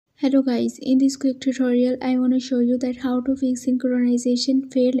Hello guys, in this quick tutorial I want to show you that how to fix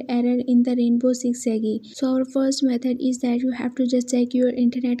synchronization failed error in the Rainbow Six Siege. So our first method is that you have to just check your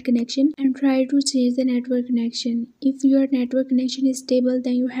internet connection and try to change the network connection. If your network connection is stable,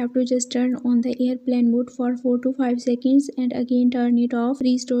 then you have to just turn on the airplane mode for 4 to 5 seconds and again turn it off,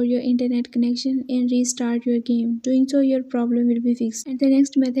 restore your internet connection and restart your game. Doing so your problem will be fixed. And the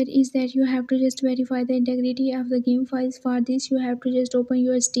next method is that you have to just verify the integrity of the game files. For this you have to just open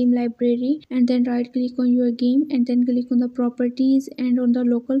your Steam library and then right click on your game and then click on the properties and on the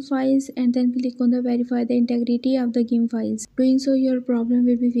local files and then click on the verify the integrity of the game files. Doing so your problem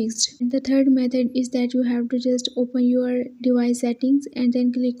will be fixed. And the third method is that you have to just open your device settings and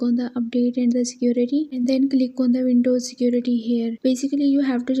then click on the update and the security and then click on the Windows security here. Basically you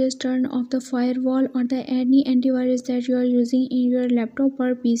have to just turn off the firewall or the any antivirus that you are using in your laptop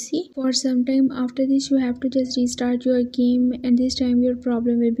or PC for some time. After this you have to just restart your game and this time your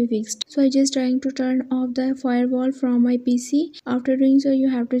problem will be fixed. So I just trying to turn off the firewall from my PC. After doing so you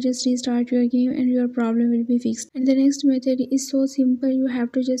have to just restart your game and your problem will be fixed. And the next method is so simple. You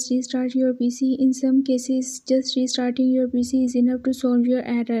have to just restart your PC. In some cases just restarting your PC is enough to solve your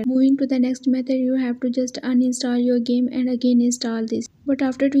error. Moving to the next method, you have to just uninstall your game and again install this. But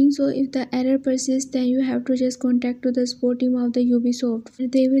after doing so, if the error persists, then you have to just contact to the support team of the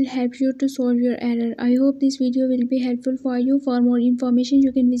Ubisoft. They will help you to solve your error. I hope this video will be helpful for you. For more information,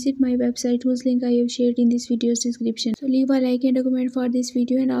 you can visit my website whose link I have shared in this video's description. So leave a like and a comment for this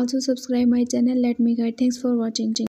video and also subscribe my channel. Let me guide. Thanks for watching.